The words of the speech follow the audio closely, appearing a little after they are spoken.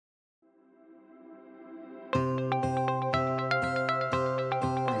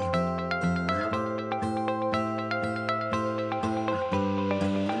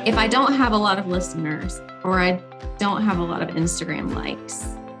if I don't have a lot of listeners or I don't have a lot of Instagram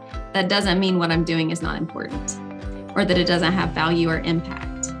likes, that doesn't mean what I'm doing is not important or that it doesn't have value or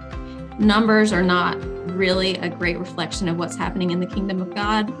impact. Numbers are not really a great reflection of what's happening in the kingdom of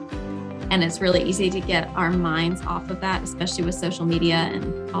God. And it's really easy to get our minds off of that, especially with social media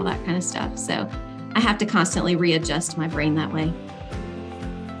and all that kind of stuff. So I have to constantly readjust my brain that way.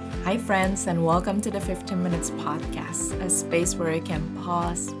 Hi friends, and welcome to the 15 Minutes Podcast, a space where you can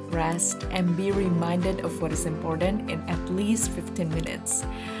pause, rest, and be reminded of what is important in at least 15 minutes.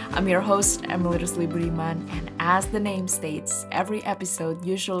 I'm your host, Emily Buriman, and as the name states, every episode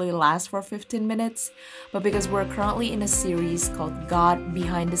usually lasts for 15 minutes, but because we're currently in a series called God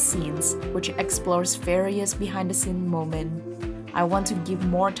Behind the Scenes, which explores various behind-the-scenes moments, I want to give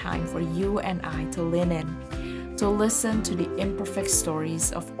more time for you and I to lean in, to listen to the imperfect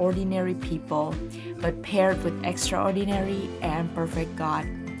stories of ordinary people, but paired with extraordinary and perfect God.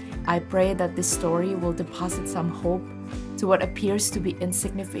 I pray that this story will deposit some hope to what appears to be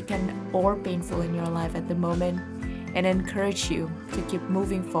insignificant or painful in your life at the moment, and encourage you to keep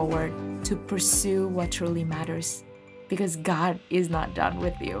moving forward to pursue what truly matters, because God is not done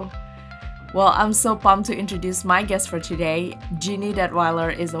with you. Well, I'm so pumped to introduce my guest for today. Ginny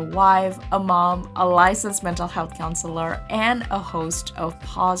Detweiler is a wife, a mom, a licensed mental health counselor, and a host of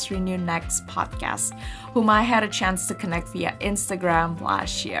Pause, Renew, Next podcast, whom I had a chance to connect via Instagram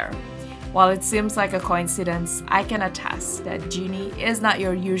last year. While it seems like a coincidence, I can attest that Ginny is not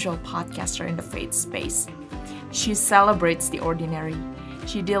your usual podcaster in the faith space. She celebrates the ordinary.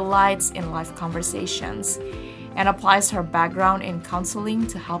 She delights in life conversations and applies her background in counseling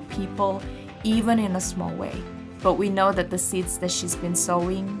to help people, even in a small way. But we know that the seeds that she's been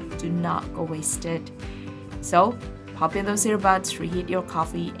sowing do not go wasted. So, pop in those earbuds, reheat your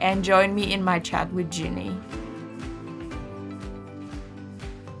coffee, and join me in my chat with Ginny.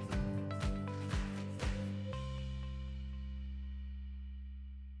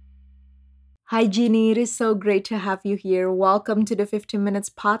 Hi, Ginny. It is so great to have you here. Welcome to the 15 Minutes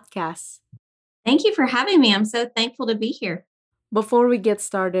Podcast. Thank you for having me. I'm so thankful to be here. Before we get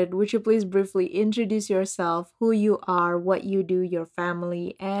started, would you please briefly introduce yourself, who you are, what you do, your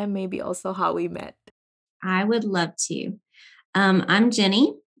family, and maybe also how we met? I would love to. I'm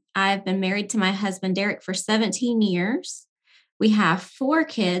Ginny. I've been married to my husband, Derek, for 17 years. We have 4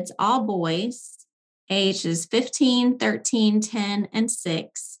 kids, all boys, ages 15, 13, 10, and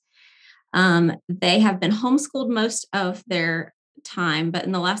 6. They have been homeschooled most of their time, but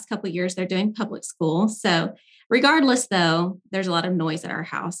in the last couple of years, they're doing public school. So regardless, though, there's a lot of noise at our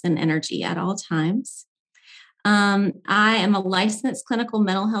house and energy at all times. I am a licensed clinical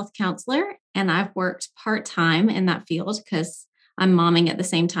mental health counselor, and I've worked part-time in that field because I'm momming at the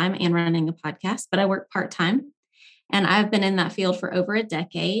same time and running a podcast, but I work part-time, and I've been in that field for over a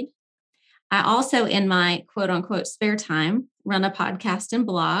decade. I also, in my quote unquote spare time, run a podcast and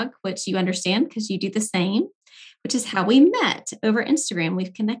blog, which you understand because you do the same, which is how we met over Instagram.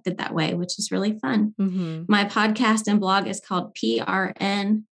 We've connected that way, which is really fun. Mm-hmm. My podcast and blog is called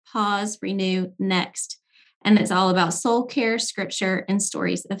PRN, Pause, Renew, Next. And it's all about soul care, scripture, and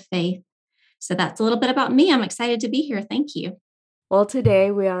stories of faith. So that's a little bit about me. I'm excited to be here. Thank you. Well,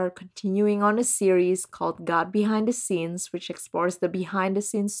 today we are continuing on a series called God Behind the Scenes, which explores the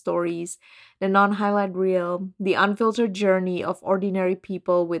behind-the-scenes stories, the non-highlight reel, the unfiltered journey of ordinary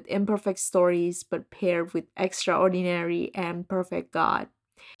people with imperfect stories, but paired with extraordinary and perfect God.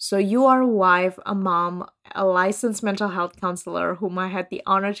 So you are a wife, a mom, a licensed mental health counselor whom I had the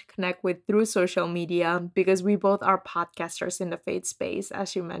honor to connect with through social media because we both are podcasters in the faith space,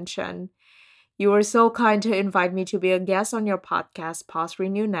 as you mentioned. You were so kind to invite me to be a guest on your podcast, Pause,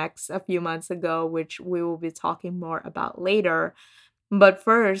 Renew, Next, a few months ago, which we will be talking more about later. But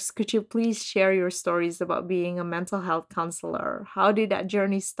first, could you please share your stories about being a mental health counselor? How did that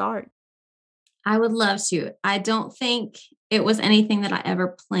journey start? I would love to. I don't think it was anything that I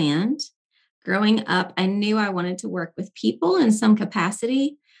ever planned. Growing up, I knew I wanted to work with people in some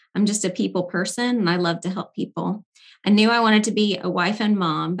capacity. I'm just a people person and I love to help people. I knew I wanted to be a wife and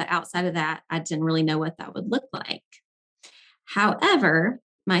mom, but outside of that, I didn't really know what that would look like. However,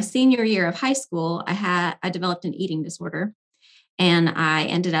 my senior year of high school, I developed an eating disorder and I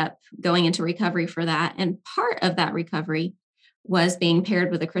ended up going into recovery for that. And part of that recovery was being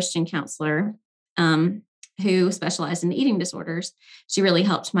paired with a Christian counselor who specialized in eating disorders. She really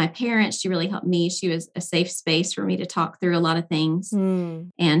helped my parents. She really helped me. She was a safe space for me to talk through a lot of things.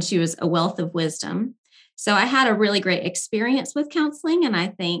 And she was a wealth of wisdom. So I had a really great experience with counseling. And I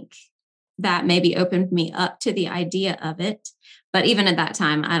think that maybe opened me up to the idea of it. But even at that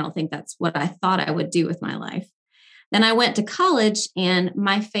time, I don't think that's what I thought I would do with my life. Then I went to college, and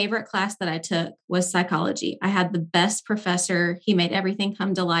my favorite class that I took was psychology. I had the best professor. He made everything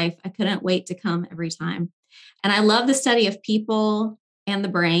come to life. I couldn't wait to come every time. And I love the study of people and the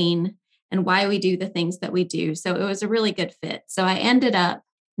brain and why we do the things that we do. So it was a really good fit. So I ended up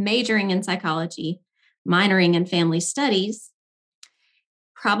majoring in psychology, minoring in family studies.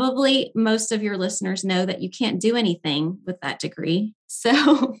 Probably most of your listeners know that you can't do anything with that degree.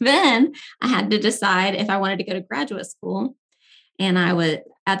 So then I had to decide if I wanted to go to graduate school. And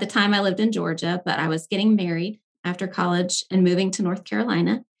at the time, I lived in Georgia, but I was getting married after college and moving to North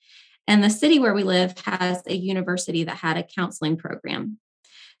Carolina. And the city where we live has a university that had a counseling program.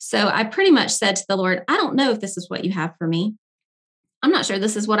 So I pretty much said to the Lord, I don't know if this is what you have for me. I'm not sure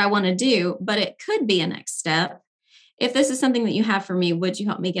this is what I want to do, but it could be a next step. If this is something that you have for me, would you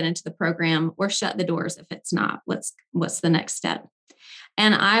help me get into the program or shut the doors if it's not? What's the next step?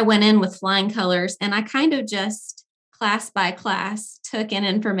 And I went in with flying colors, and I kind of just class by class took in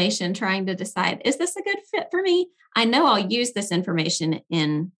information trying to decide, is this a good fit for me? I know I'll use this information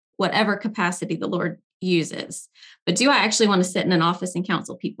in whatever capacity the Lord uses, but do I actually want to sit in an office and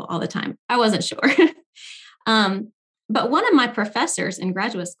counsel people all the time? I wasn't sure. But one of my professors in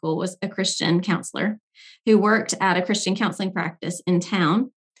graduate school was a Christian counselor who worked at a Christian counseling practice in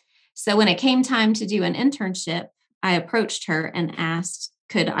town. So when it came time to do an internship, I approached her and asked,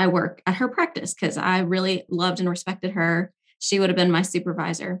 could I work at her practice? Because I really loved and respected her. She would have been my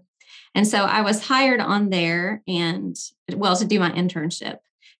supervisor. And so I was hired on there to do my internship.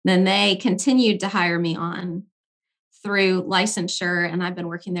 Then they continued to hire me on through licensure, and I've been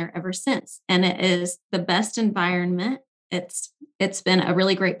working there ever since. And it is the best environment. It's been a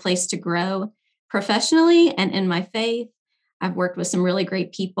really great place to grow professionally and in my faith. I've worked with some really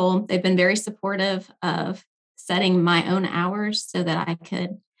great people. They've been very supportive of setting my own hours so that I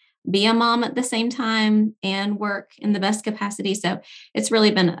could be a mom at the same time and work in the best capacity. So it's really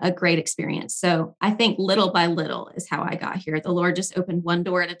been a great experience. So I think little by little is how I got here. The Lord just opened one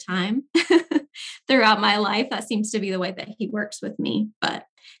door at a time throughout my life. That seems to be the way that He works with me, but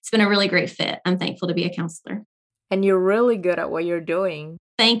it's been a really great fit. I'm thankful to be a counselor. And you're really good at what you're doing.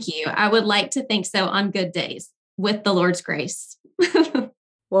 Thank you. I would like to think so on good days with the Lord's grace.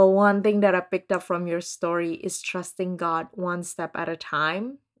 Well, one thing that I picked up from your story is trusting God one step at a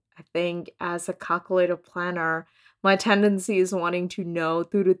time. I think as a calculated planner, my tendency is wanting to know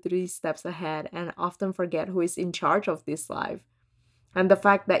 2 to 3 steps ahead and often forget who is in charge of this life. And the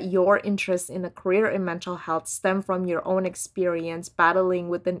fact that your interest in a career in mental health stemmed from your own experience battling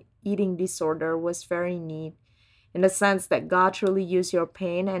with an eating disorder was very neat, in the sense that God truly used your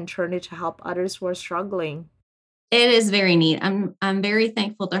pain and turned it to help others who are struggling. It is very neat. I'm very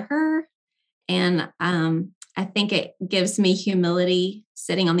thankful to her, and I think it gives me humility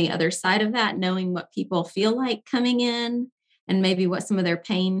sitting on the other side of that, knowing what people feel like coming in and maybe what some of their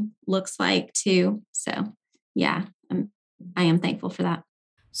pain looks like too. So, yeah, I am thankful for that.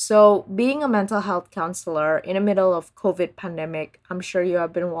 So, being a mental health counselor in the middle of COVID pandemic, I'm sure you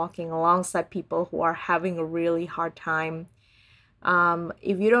have been walking alongside people who are having a really hard time.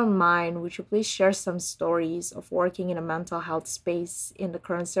 If you don't mind, would you please share some stories of working in a mental health space in the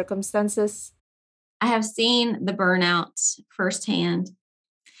current circumstances? I have seen the burnout firsthand.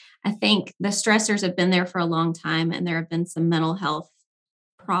 I think the stressors have been there for a long time, and there have been some mental health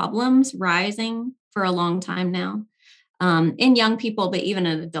problems rising for a long time now, in young people, but even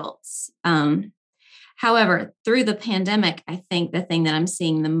in adults. However, through the pandemic, I think the thing that I'm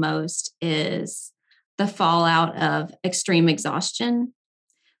seeing the most is the fallout of extreme exhaustion.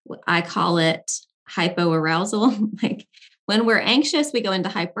 I call it hypoarousal. Like when we're anxious, we go into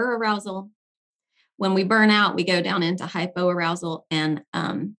hyperarousal. When we burn out, we go down into hypoarousal, and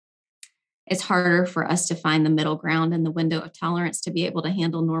it's harder for us to find the middle ground and the window of tolerance to be able to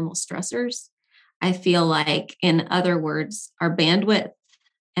handle normal stressors. I feel like, in other words, our bandwidth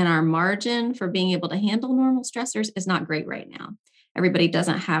and our margin for being able to handle normal stressors is not great right now. Everybody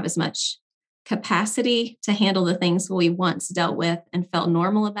doesn't have as much capacity to handle the things we once dealt with and felt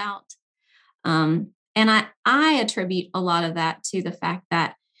normal about. And I attribute a lot of that to the fact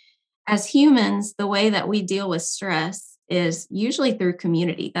that as humans, the way that we deal with stress is usually through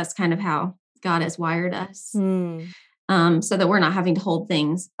community. That's kind of how God has wired us, so that we're not having to hold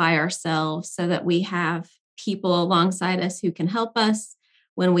things by ourselves, so that we have people alongside us who can help us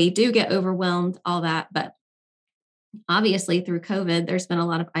when we do get overwhelmed, all that. But obviously through COVID, there's been a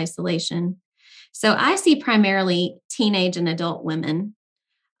lot of isolation. So I see primarily teenage and adult women,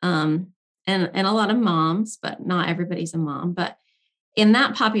 and a lot of moms, but not everybody's a mom. But in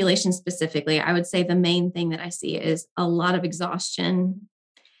that population specifically, I would say the main thing that I see is a lot of exhaustion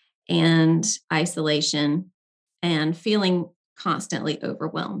and isolation. and feeling constantly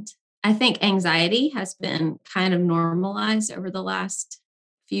overwhelmed. I think anxiety has been kind of normalized over the last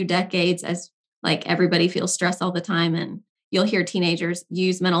few decades as like everybody feels stress all the time. And you'll hear teenagers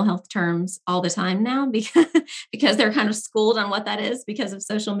use mental health terms all the time now because they're kind of schooled on what that is because of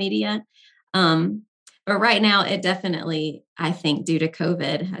social media. Um, but right now, it definitely, I think, due to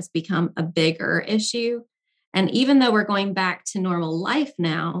COVID, has become a bigger issue. And even though we're going back to normal life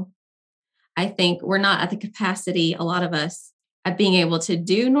now, I think we're not at the capacity, a lot of us, at being able to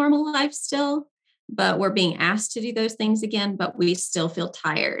do normal life still, but we're being asked to do those things again, but we still feel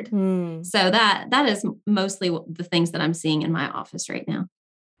tired. Hmm. So that is mostly the things that I'm seeing in my office right now.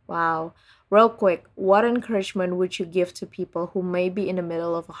 Wow. Real quick, what encouragement would you give to people who may be in the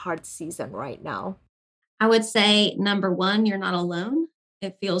middle of a hard season right now? I would say number one, you're not alone.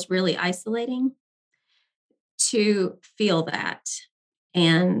 It feels really isolating to feel that.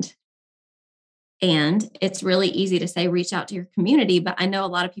 And and it's really easy to say reach out to your community, but I know a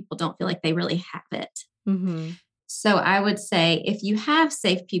lot of people don't feel like they really have it. Mm-hmm. So I would say if you have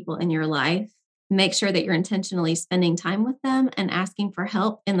safe people in your life, make sure that you're intentionally spending time with them and asking for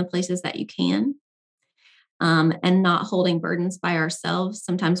help in the places that you can, and not holding burdens by ourselves.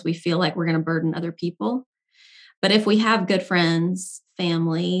 Sometimes we feel like we're going to burden other people. But if we have good friends,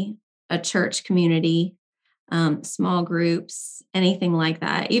 family, a church community, small groups, anything like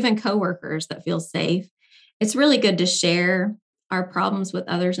that, even coworkers that feel safe, it's really good to share our problems with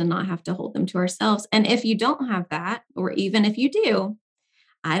others and not have to hold them to ourselves. And if you don't have that, or even if you do,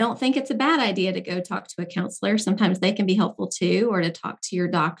 I don't think it's a bad idea to go talk to a counselor. Sometimes they can be helpful too, or to talk to your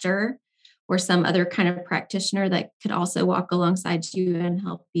doctor or some other kind of practitioner that could also walk alongside you and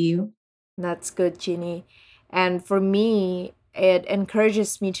help you. That's good, Ginny. And for me, it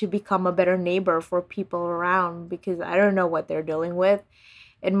encourages me to become a better neighbor for people around because I don't know what they're dealing with.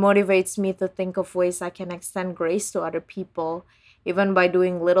 It motivates me to think of ways I can extend grace to other people, even by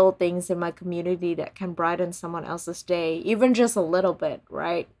doing little things in my community that can brighten someone else's day, even just a little bit,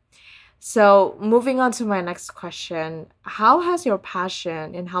 right? So, moving on to my next question, how has your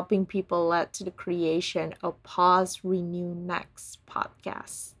passion in helping people led to the creation of Pause Renew Next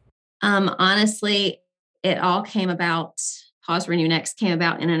podcast? Honestly, it all came about, Pause Renew Next came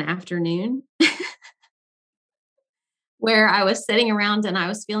about in an afternoon where I was sitting around and I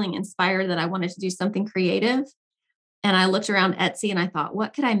was feeling inspired that I wanted to do something creative. And I looked around Etsy and I thought,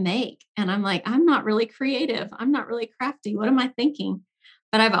 what could I make? And I'm like, I'm not really creative. I'm not really crafty. What am I thinking?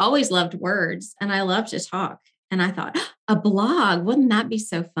 But I've always loved words and I love to talk. And I thought, a blog, wouldn't that be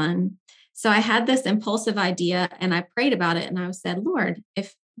so fun? So I had this impulsive idea and I prayed about it and I said, Lord,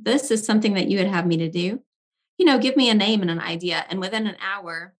 if this is something that you would have me to do, give me a name and an idea. And within an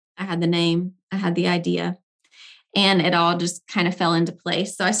hour, I had the name, I had the idea, and it all just kind of fell into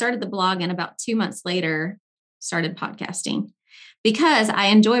place. So I started the blog and about 2 months later started podcasting because I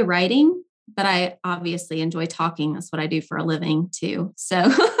enjoy writing, but I obviously enjoy talking. That's what I do for a living too. So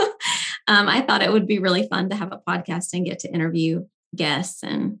I thought it would be really fun to have a podcast and get to interview guests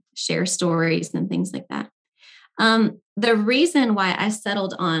and share stories and things like that. The reason why I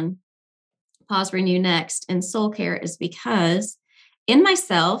settled on Pause Renew Next and soul care is because in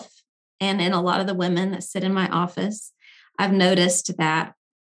myself and in a lot of the women that sit in my office, I've noticed that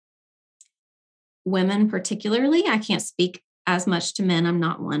women, particularly, I can't speak as much to men, I'm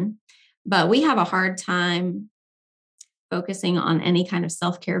not one, but we have a hard time focusing on any kind of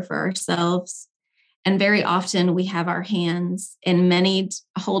self care for ourselves. And very often we have our hands in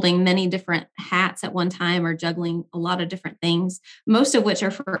holding many different hats at one time or juggling a lot of different things, most of which are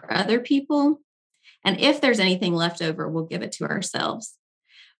for other people. And if there's anything left over, we'll give it to ourselves,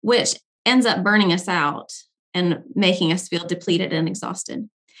 which ends up burning us out and making us feel depleted and exhausted.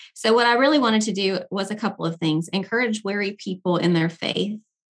 So what I really wanted to do was a couple of things: encourage weary people in their faith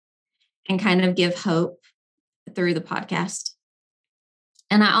and kind of give hope through the podcast.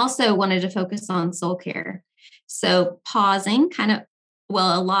 And I also wanted to focus on soul care. So pausing kind of,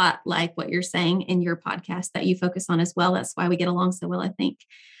 well, a lot like what you're saying in your podcast that you focus on as well. That's why we get along so well, I think.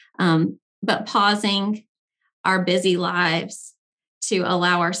 But pausing our busy lives to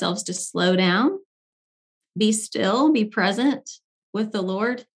allow ourselves to slow down, be still, be present with the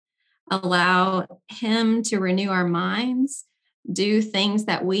Lord, allow Him to renew our minds, do things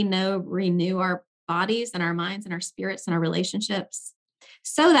that we know renew our bodies and our minds and our spirits and our relationships,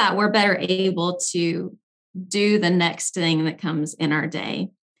 so that we're better able to do the next thing that comes in our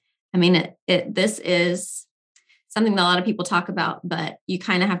day. I mean, this is something that a lot of people talk about, but you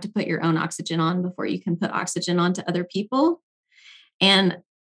kind of have to put your own oxygen on before you can put oxygen on to other people. And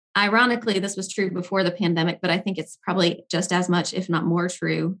ironically, this was true before the pandemic, but I think it's probably just as much, if not more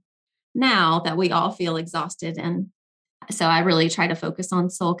true now that we all feel exhausted. And so I really try to focus on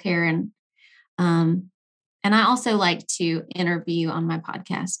soul care. And I also like to interview on my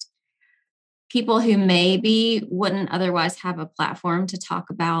podcast people who maybe wouldn't otherwise have a platform to talk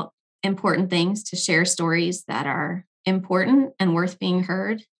about important things, to share stories that are important and worth being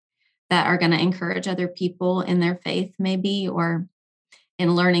heard, that are going to encourage other people in their faith, maybe, or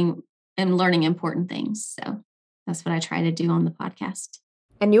in learning important things. So that's what I try to do on the podcast.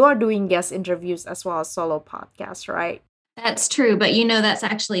 And you are doing guest interviews as well as solo podcasts, right? That's true, but that's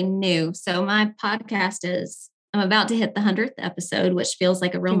actually new. So my podcast I'm about to hit the 100th episode, which feels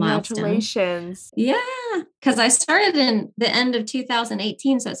like a real milestone. Congratulations. Yeah, because I started in the end of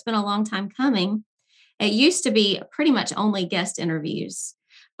 2018, so it's been a long time coming. It used to be pretty much only guest interviews.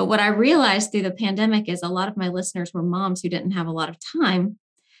 But what I realized through the pandemic is a lot of my listeners were moms who didn't have a lot of time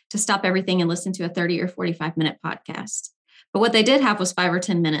to stop everything and listen to a 30 or 45-minute podcast. But what they did have was 5 or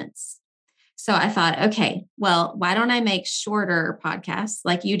 10 minutes. So I thought, okay, well, why don't I make shorter podcasts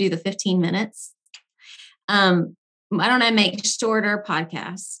like you do, the 15 minutes? Why don't I make shorter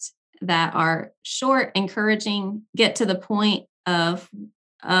podcasts that are short, encouraging, get to the point of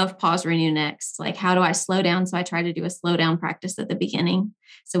pause, renew, next? Like, how do I slow down? So I try to do a slow down practice at the beginning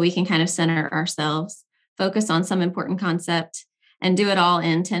so we can kind of center ourselves, focus on some important concept, and do it all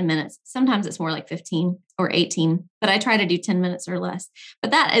in 10 minutes. Sometimes it's more like 15 or 18, but I try to do 10 minutes or less.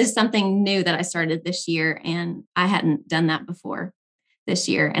 But that is something new that I started this year, and I hadn't done that before this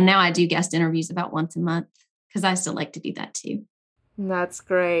year. And now I do guest interviews about once a month because I still like to do that too. That's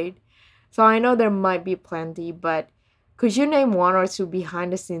great. So I know there might be plenty, but could you name one or two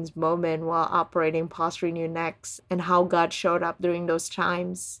behind the scenes moment while operating Pause Renew Next and how God showed up during those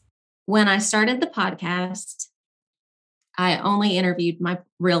times? When I started the podcast, I only interviewed my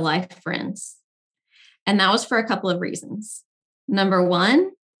real life friends. And that was for a couple of reasons. Number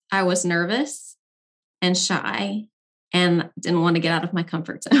one, I was nervous and shy and didn't want to get out of my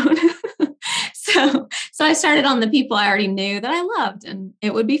comfort zone. So I started on the people I already knew that I loved, and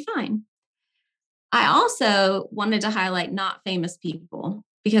it would be fine. I also wanted to highlight not famous people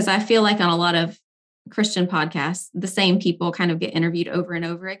because I feel like on a lot of Christian podcasts, the same people kind of get interviewed over and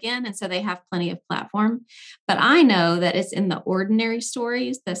over again. And so they have plenty of platform. But I know that it's in the ordinary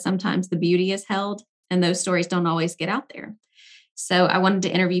stories that sometimes the beauty is held, and those stories don't always get out there. So I wanted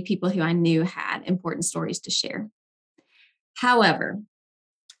to interview people who I knew had important stories to share. However,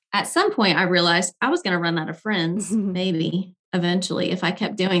 at some point I realized I was going to run out of friends, maybe eventually, if I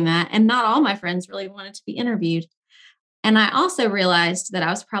kept doing that. And not all my friends really wanted to be interviewed. And I also realized that I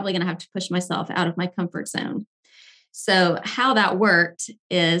was probably going to have to push myself out of my comfort zone. So how that worked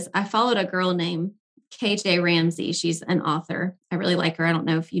is I followed a girl named KJ Ramsey. She's an author. I really like her. I don't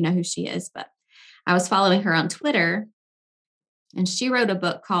know if you know who she is, but I was following her on Twitter, and she wrote a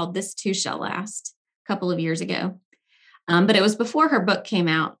book called This Too Shall Last a couple of years ago. But it was before her book came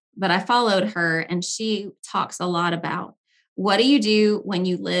out. But I followed her, and she talks a lot about what do you do when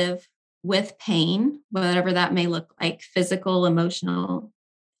you live with pain, whatever that may look like, physical, emotional,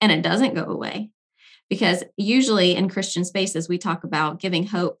 and it doesn't go away. Because usually in Christian spaces, we talk about giving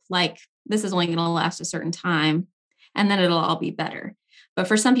hope, like this is only going to last a certain time, and then it'll all be better. But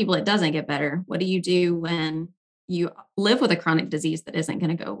for some people, it doesn't get better. What do you do when you live with a chronic disease that isn't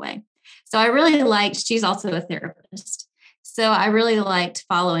going to go away? So I really liked, she's also a therapist. So I really liked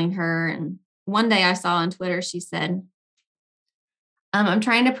following her. And one day I saw on Twitter, she said, I'm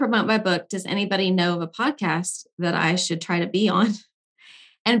trying to promote my book. Does anybody know of a podcast that I should try to be on?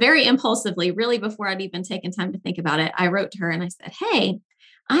 And very impulsively, really before I'd even taken time to think about it, I wrote to her and I said, hey,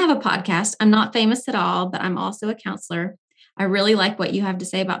 I have a podcast. I'm not famous at all, but I'm also a counselor. I really like what you have to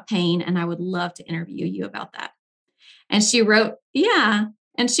say about pain, and I would love to interview you about that. And she wrote, yeah.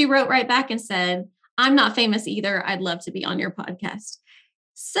 And she wrote right back and said, I'm not famous either. I'd love to be on your podcast.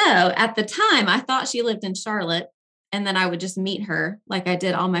 So at the time, I thought she lived in Charlotte, and then I would just meet her like I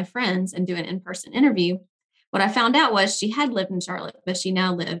did all my friends and do an in-person interview. What I found out was she had lived in Charlotte, but she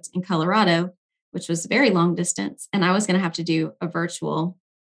now lived in Colorado, which was very long distance. And I was going to have to do a virtual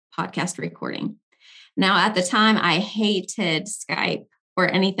podcast recording. Now, at the time, I hated Skype or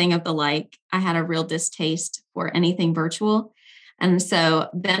anything of the like. I had a real distaste for anything virtual. And so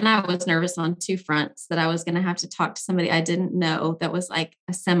then I was nervous on two fronts, that I was going to have to talk to somebody I didn't know that was like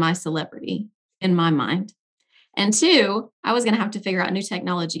a semi-celebrity in my mind. And two, I was going to have to figure out new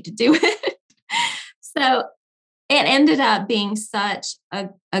technology to do it. So it ended up being such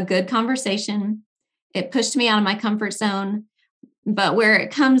a good conversation. It pushed me out of my comfort zone. But where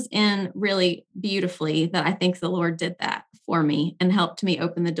it comes in really beautifully, that I think the Lord did that for me and helped me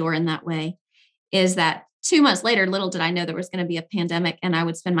open the door in that way, is that 2 months later, little did I know there was going to be a pandemic and I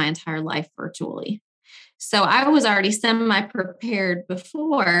would spend my entire life virtually. So I was already semi-prepared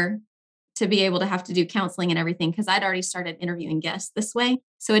before to be able to have to do counseling and everything because I'd already started interviewing guests this way.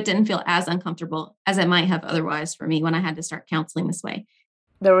 So it didn't feel as uncomfortable as it might have otherwise for me when I had to start counseling this way.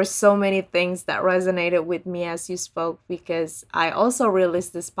 There were so many things that resonated with me as you spoke because I also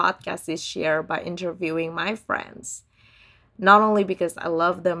released this podcast this year by interviewing my friends. Not only because I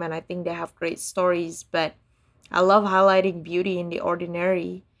love them and I think they have great stories, but I love highlighting beauty in the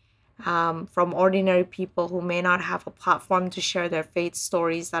ordinary, from ordinary people who may not have a platform to share their faith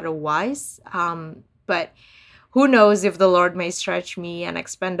stories otherwise. But who knows if the Lord may stretch me and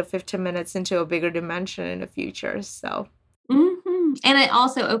expand the 15 minutes into a bigger dimension in the future. So, And it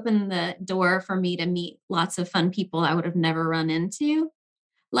also opened the door for me to meet lots of fun people I would have never run into,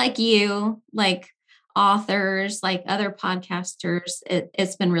 like you, like authors, like other podcasters.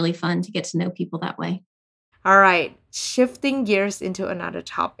 It's been really fun to get to know people that way. all right, shifting gears into another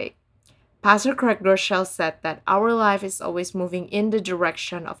topic. Pastor Craig Groeschel said that our life is always moving in the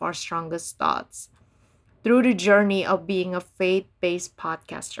direction of our strongest thoughts. Through the journey of being a faith based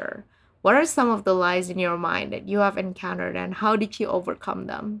podcaster, what are some of the lies in your mind that you have encountered and how did you overcome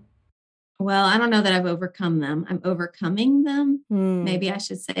them? Well, I don't know that I've overcome them. I'm overcoming them. Hmm. Maybe I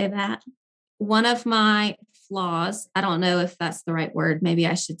should say that. One of my flaws, I don't know if that's the right word. Maybe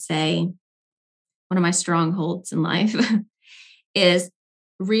I should say one of my strongholds in life is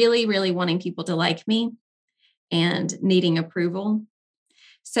really, really wanting people to like me and needing approval.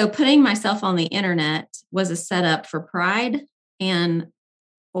 So putting myself on the internet was a setup for pride and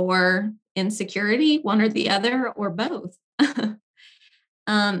or insecurity, one or the other, or both.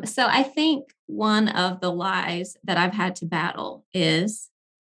 So I think one of the lies that I've had to battle is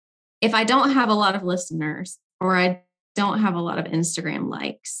if I don't have a lot of listeners or I don't have a lot of Instagram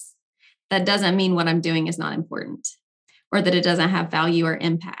likes, that doesn't mean what I'm doing is not important or that it doesn't have value or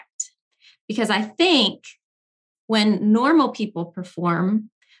impact. Because I think when normal people perform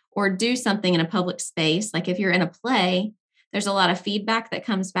or do something in a public space, like if you're in a play, there's a lot of feedback that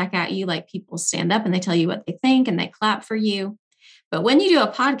comes back at you, like people stand up and they tell you what they think and they clap for you. But when you do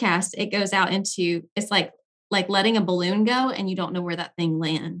a podcast, it goes out into, it's like letting a balloon go and you don't know where that thing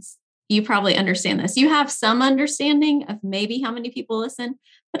lands. You probably understand this. You have some understanding of maybe how many people listen,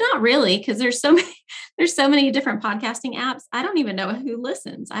 but not really, because there's so many different podcasting apps. I don't even know who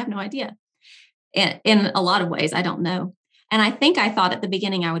listens. I have no idea. In a lot of ways, I don't know. And I think I thought at the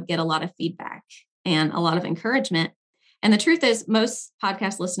beginning I would get a lot of feedback and a lot of encouragement. And the truth is, most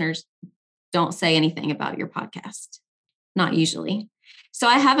podcast listeners don't say anything about your podcast, not usually. So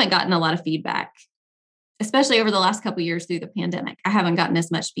I haven't gotten a lot of feedback, especially over the last couple of years through the pandemic. I haven't gotten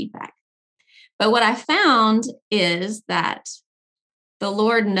as much feedback. But what I found is that the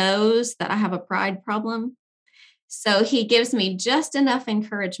Lord knows that I have a pride problem. So he gives me just enough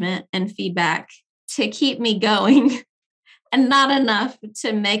encouragement and feedback to keep me going and not enough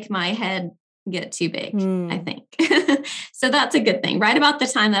to make my head get too big, I Hmm. think. So that's a good thing. Right about the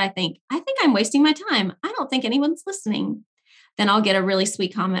time that I think I'm wasting my time. I don't think anyone's listening. Then I'll get a really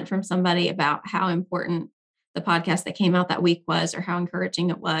sweet comment from somebody about how important the podcast that came out that week was, or how encouraging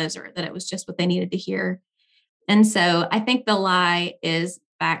it was, or that it was just what they needed to hear. And so I think the lie is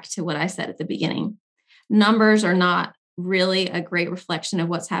back to what I said at the beginning. Numbers are not really a great reflection of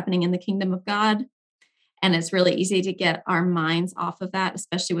what's happening in the kingdom of God. And it's really easy to get our minds off of that,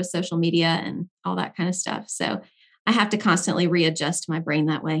 especially with social media and all that kind of stuff. So I have to constantly readjust my brain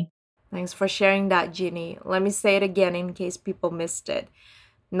that way. Thanks for sharing that, Ginny. Let me say it again in case people missed it.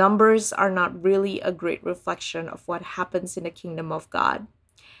 Numbers are not really a great reflection of what happens in the kingdom of God.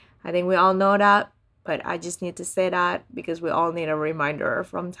 I think we all know that, but I just need to say that because we all need a reminder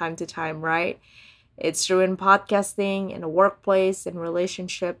from time to time, right? It's true in podcasting, in the workplace, in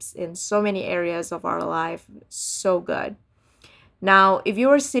relationships, in so many areas of our life. So good. Now, if you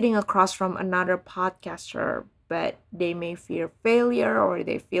are sitting across from another podcaster, but they may fear failure or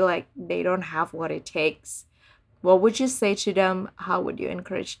they feel like they don't have what it takes, what would you say to them? How would you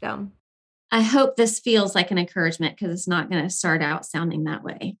encourage them? I hope this feels like an encouragement because it's not going to start out sounding that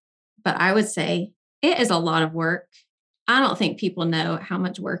way. But I would say it is a lot of work. I don't think people know how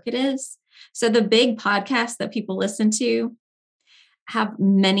much work it is. So the big podcasts that people listen to have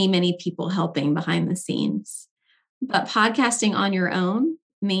many, many people helping behind the scenes. But podcasting on your own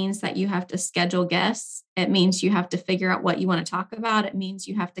means that you have to schedule guests. It means you have to figure out what you want to talk about. It means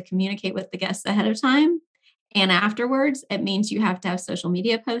you have to communicate with the guests ahead of time. And afterwards, it means you have to have social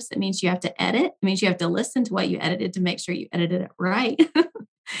media posts. It means you have to edit. It means you have to listen to what you edited to make sure you edited it right.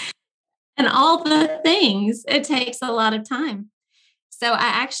 And all the things, it takes a lot of time. So I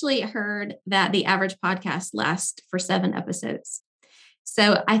actually heard that the average podcast lasts for 7 episodes.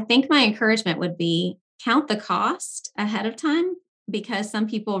 So I think my encouragement would be count the cost ahead of time because some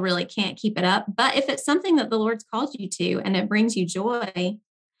people really can't keep it up. But if it's something that the Lord's called you to and it brings you joy,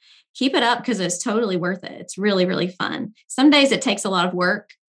 keep it up because it's totally worth it. It's really, really fun. Some days it takes a lot of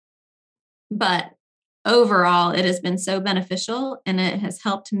work, but overall, it has been so beneficial and it has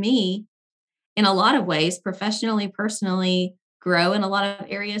helped me in a lot of ways, professionally, personally, grow in a lot of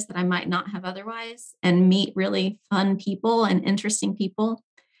areas that I might not have otherwise and meet really fun people and interesting people.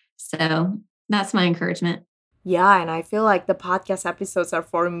 So that's my encouragement. Yeah, and I feel like the podcast episodes are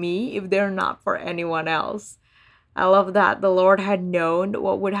for me if they're not for anyone else. I love that the Lord had known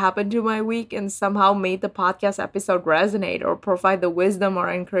what would happen to my week and somehow made the podcast episode resonate or provide the wisdom or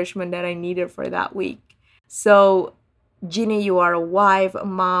encouragement that I needed for that week. So, Ginny, you are a wife, a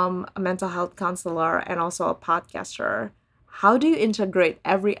mom, a mental health counselor, and also a podcaster. How do you integrate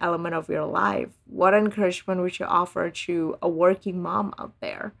every element of your life? What encouragement would you offer to a working mom out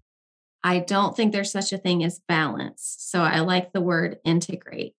there? I don't think there's such a thing as balance. So I like the word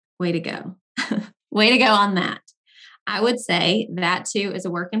integrate. Way to go. Way to go on that. I would say that too is a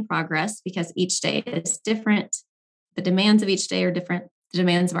work in progress because each day is different. The demands of each day are different. The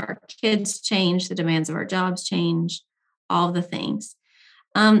demands of our kids change. The demands of our jobs change. All the things.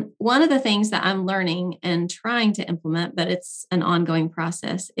 One of the things that I'm learning and trying to implement, but it's an ongoing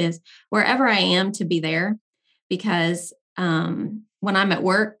process, is wherever I am to be there because when I'm at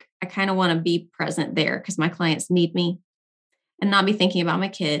work, I kind of want to be present there because my clients need me and not be thinking about my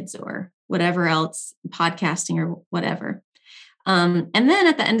kids or whatever else, podcasting or whatever. And then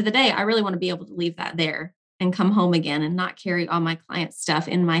at the end of the day, I really want to be able to leave that there and come home again and not carry all my client stuff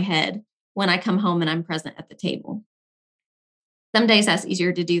in my head when I come home and I'm present at the table. Some days that's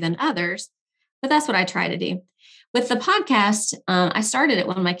easier to do than others, but that's what I try to do. With the podcast, I started it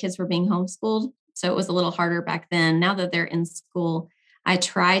when my kids were being homeschooled. So it was a little harder back then. Now that they're in school, I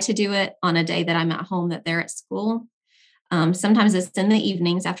try to do it on a day that I'm at home, that they're at school. Sometimes it's in the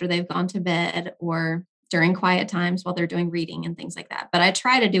evenings after they've gone to bed or during quiet times while they're doing reading and things like that. But I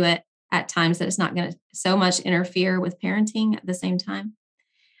try to do it at times that it's not going to so much interfere with parenting at the same time.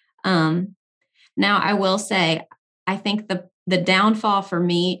 Now, I will say, I think the downfall for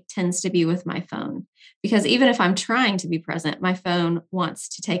me tends to be with my phone, because even if I'm trying to be present, my phone wants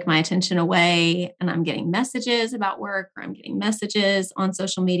to take my attention away and I'm getting messages about work or I'm getting messages on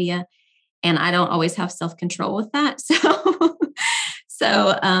social media. And I don't always have self-control with that.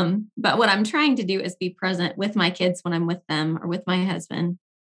 But what I'm trying to do is be present with my kids when I'm with them or with my husband,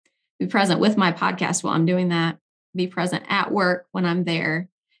 be present with my podcast while I'm doing that, be present at work when I'm there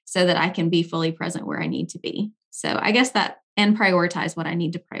so that I can be fully present where I need to be. So I guess that and prioritize what I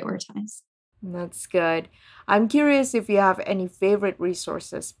need to prioritize. That's good. I'm curious if you have any favorite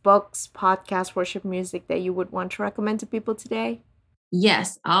resources, books, podcasts, worship music that you would want to recommend to people today.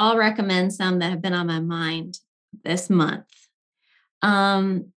 Yes, I'll recommend some that have been on my mind this month.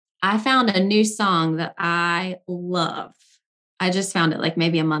 I found a new song that I love. I just found it like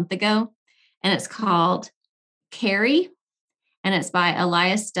maybe a month ago, and it's called Carrie, and it's by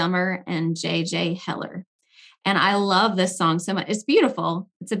Elias Dummer and J.J. Heller. And I love this song so much. It's beautiful.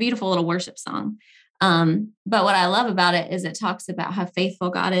 It's a beautiful little worship song. But what I love about it is it talks about how faithful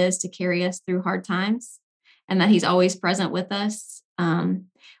God is to carry us through hard times and that he's always present with us,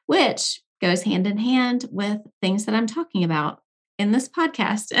 which goes hand in hand with things that I'm talking about in this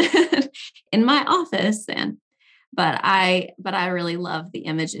podcast, in my office. But I really love the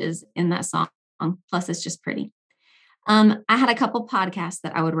images in that song. Plus, it's just pretty. I had a couple podcasts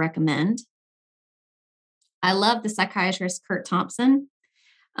that I would recommend. I love the psychiatrist Kurt Thompson.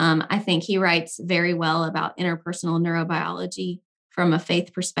 I think he writes very well about interpersonal neurobiology from a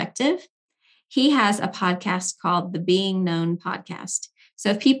faith perspective. He has a podcast called the Being Known Podcast. So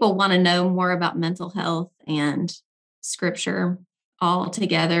if people want to know more about mental health and scripture all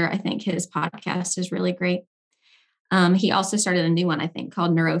together, I think his podcast is really great. He also started a new one, I think,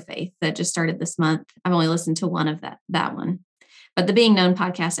 called Neurofaith that just started this month. I've only listened to one of that one. But the Being Known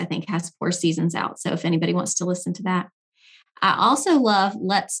podcast, I think, has 4 seasons out. So if anybody wants to listen to that. I also love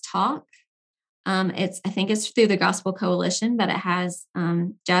Let's Talk. I think it's through the Gospel Coalition, but it has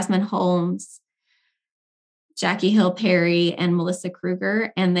Jasmine Holmes, Jackie Hill Perry, and Melissa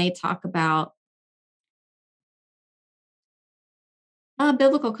Kruger. And they talk about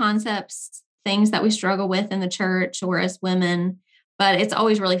biblical concepts, things that we struggle with in the church or as women. But it's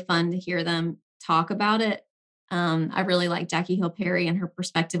always really fun to hear them talk about it. I really like Jackie Hill Perry and her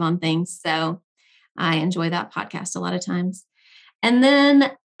perspective on things. So I enjoy that podcast a lot of times. And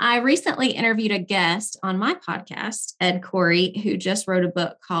then I recently interviewed a guest on my podcast, Ed Corey, who just wrote a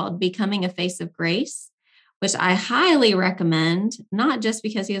book called Becoming a Face of Grace, which I highly recommend, not just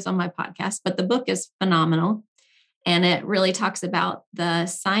because he was on my podcast, but the book is phenomenal. And it really talks about the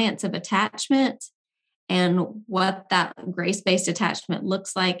science of attachment and what that grace-based attachment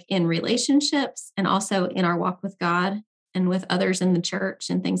looks like in relationships and also in our walk with God and with others in the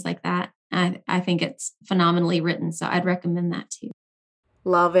church and things like that. I think it's phenomenally written. So I'd recommend that too.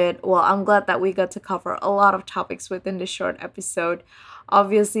 Love it. Well, I'm glad that we got to cover a lot of topics within this short episode.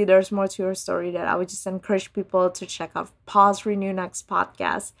 Obviously, there's more to your story that I would just encourage people to check out Pause Renew Next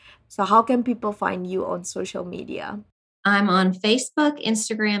podcast. So, how can people find you on social media? I'm on Facebook,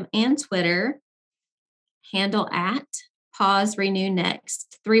 Instagram, and Twitter, handle at Pause Renew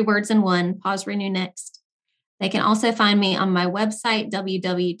Next. 3 words in one, Pause Renew Next. They can also find me on my website,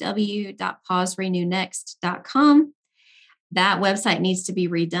 www.pauserenewnext.com. That website needs to be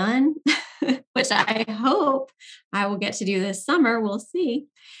redone, which I hope I will get to do this summer. We'll see.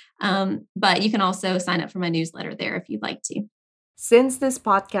 But you can also sign up for my newsletter there if you'd like to. Since this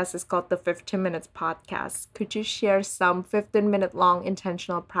podcast is called the 15 Minutes Podcast, could you share some 15-minute long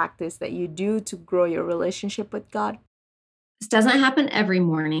intentional practice that you do to grow your relationship with God? This doesn't happen every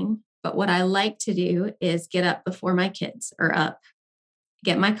morning, but what I like to do is get up before my kids are up,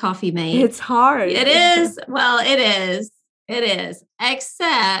 get my coffee made. It's hard. It is. Well, it is. It is.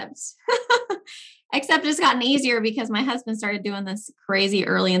 Except it's gotten easier because my husband started doing this crazy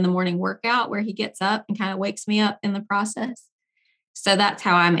early in the morning workout where he gets up and kind of wakes me up in the process. So that's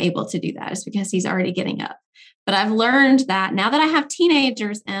how I'm able to do that, is because he's already getting up. But I've learned that now that I have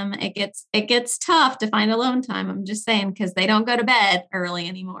teenagers, it gets tough to find alone time. I'm just saying, because they don't go to bed early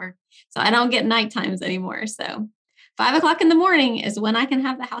anymore. So I don't get night times anymore. So 5 o'clock in the morning is when I can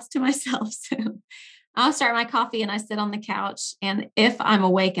have the house to myself. So I'll start my coffee and I sit on the couch. And if I'm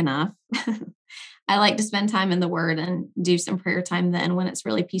awake enough, I like to spend time in the Word and do some prayer time then when it's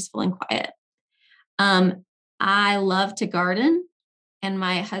really peaceful and quiet. I love to garden, and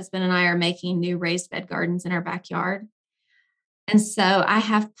my husband and I are making new raised bed gardens in our backyard. And so I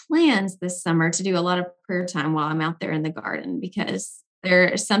have plans this summer to do a lot of prayer time while I'm out there in the garden, because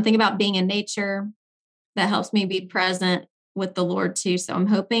there's something about being in nature that helps me be present with the Lord too. So I'm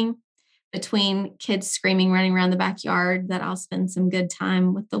hoping between kids screaming, running around the backyard, that I'll spend some good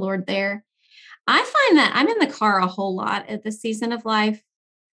time with the Lord there. I find that I'm in the car a whole lot at this season of life.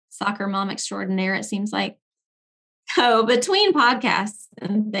 Soccer mom extraordinaire, it seems like. So between podcasts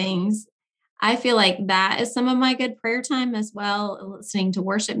and things, I feel like that is some of my good prayer time as well, listening to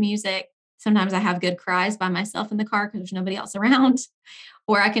worship music. Sometimes I have good cries by myself in the car because there's nobody else around.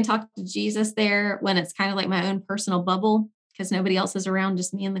 Or I can talk to Jesus there when it's kind of like my own personal bubble because nobody else is around,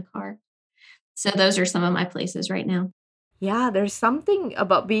 just me in the car. So those are some of my places right now. Yeah, there's something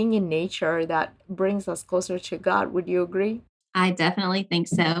about being in nature that brings us closer to God. Would you agree? I definitely think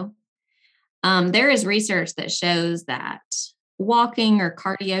so. There is research that shows that walking or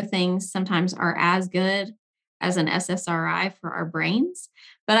cardio things sometimes are as good as an SSRI for our brains.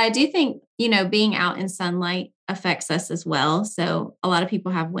 But I do think, being out in sunlight affects us as well. So a lot of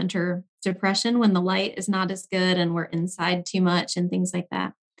people have winter depression when the light is not as good and we're inside too much and things like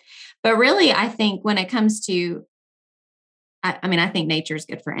that. But really, I think when it comes to, I think nature is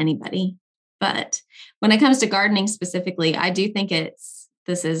good for anybody. But when it comes to gardening specifically, I do think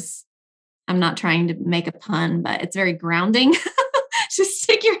I'm not trying to make a pun, but it's very grounding. just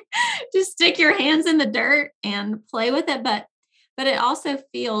stick your hands in the dirt and play with it. But it also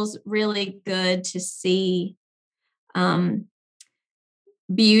feels really good to see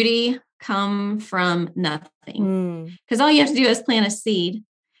beauty come from nothing. Because all you have to do is plant a seed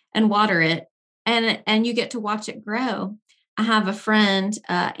and water it, and you get to watch it grow. I have a friend,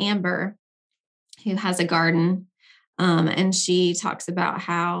 Amber, who has a garden, and she talks about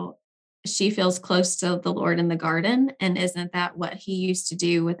how she feels close to the Lord in the garden. And isn't that what he used to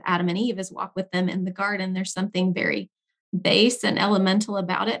do with Adam and Eve, is walk with them in the garden? There's something very base and elemental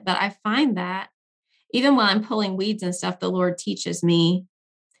about it. But I find that even while I'm pulling weeds and stuff, the Lord teaches me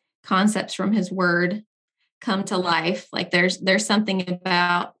concepts from his word come to life. Like there's something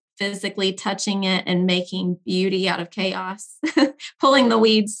about physically touching it and making beauty out of chaos, pulling the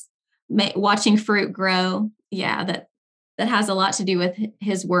weeds, watching fruit grow. Yeah, that has a lot to do with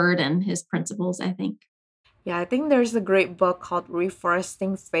his word and his principles, I think. Yeah, I think there's a great book called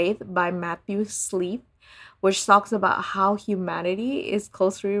Reforesting Faith by Matthew Sleeth, which talks about how humanity is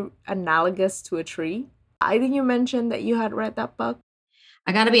closely analogous to a tree. I think you mentioned that you had read that book.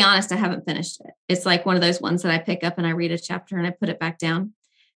 I got to be honest, I haven't finished it. It's like one of those ones that I pick up and I read a chapter and I put it back down.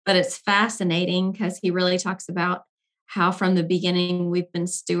 But it's fascinating because he really talks about how from the beginning we've been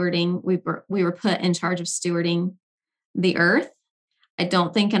stewarding, we were put in charge of stewarding the earth. I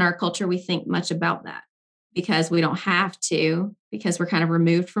don't think in our culture we think much about that because we don't have to, because we're kind of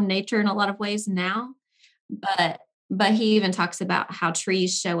removed from nature in a lot of ways now. But but he even talks about how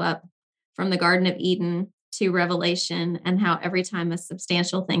trees show up from the Garden of Eden to Revelation, and how every time a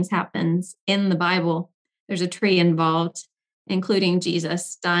substantial thing happens in the Bible, there's a tree involved, including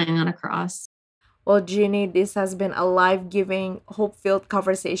Jesus dying on a cross. Well, Ginny, this has been a life giving, hope filled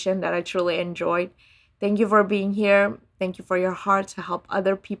conversation that I truly enjoyed. Thank you for being here. Thank you for your heart to help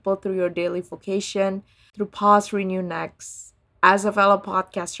other people through your daily vocation, through Pause Renew Next. As a fellow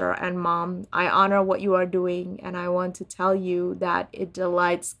podcaster and mom, I honor what you are doing, and I want to tell you that it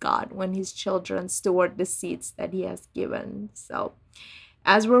delights God when His children steward the seeds that He has given. So,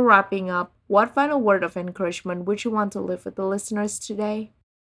 as we're wrapping up, what final word of encouragement would you want to leave with the listeners today?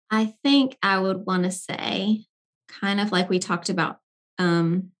 I think I would want to say, kind of like we talked about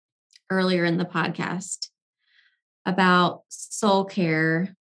um, earlier in the podcast, about soul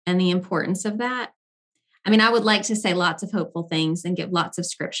care and the importance of that. I mean, I would like to say lots of hopeful things and give lots of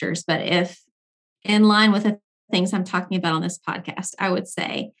scriptures, but if in line with the things I'm talking about on this podcast, I would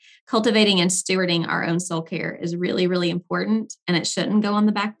say cultivating and stewarding our own soul care is really, really important, and it shouldn't go on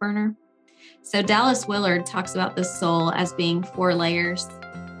the back burner. So Dallas Willard talks about the soul as being 4 layers: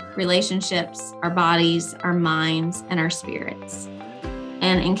 relationships, our bodies, our minds, and our spirits.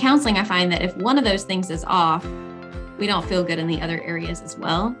 And in counseling, I find that if one of those things is off, we don't feel good in the other areas as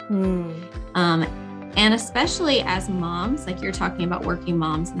well. Um, and especially as moms, like you're talking about working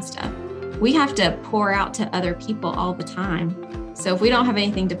moms and stuff, we have to pour out to other people all the time. So if we don't have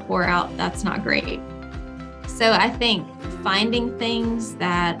anything to pour out, that's not great. So I think finding things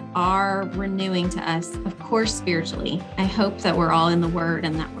that are renewing to us, of course, spiritually. I hope that we're all in the Word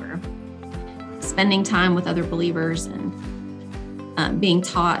and that we're spending time with other believers and being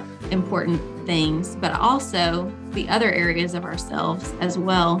taught important things, but also the other areas of ourselves as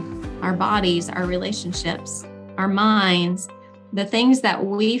well: our bodies, our relationships, our minds, the things that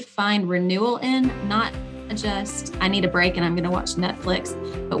we find renewal in, not just, I need a break and I'm going to watch Netflix,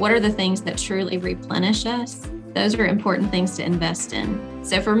 but what are the things that truly replenish us? Those are important things to invest in.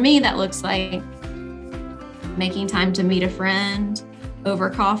 So for me, that looks like making time to meet a friend over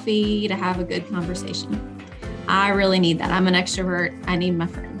coffee to have a good conversation. I really need that. I'm an extrovert. I need my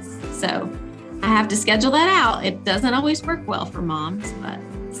friends. So I have to schedule that out. It doesn't always work well for moms, but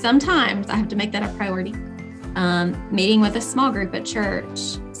sometimes I have to make that a priority. Meeting with a small group at church,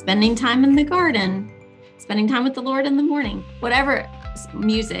 spending time in the garden, spending time with the Lord in the morning, whatever.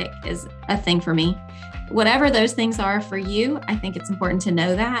 Music is a thing for me. Whatever those things are for you, I think it's important to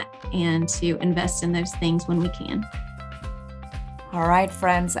know that and to invest in those things when we can. All right,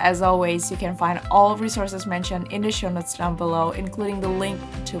 friends, as always, you can find all resources mentioned in the show notes down below, including the link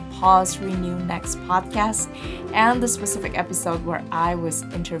to Pause Renew Next podcast and the specific episode where I was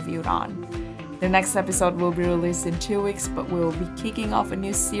interviewed on. The next episode will be released in 2 weeks, but we will be kicking off a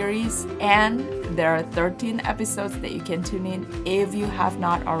new series, and there are 13 episodes that you can tune in if you have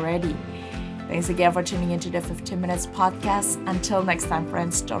not already. Thanks again for tuning into the 15 Minutes podcast. Until next time,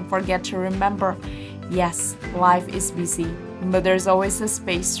 friends, don't forget to remember, yes, life is busy, but there's always a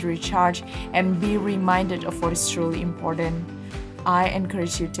space to recharge and be reminded of what is truly important. I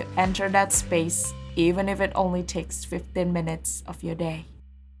encourage you to enter that space, even if it only takes 15 minutes of your day.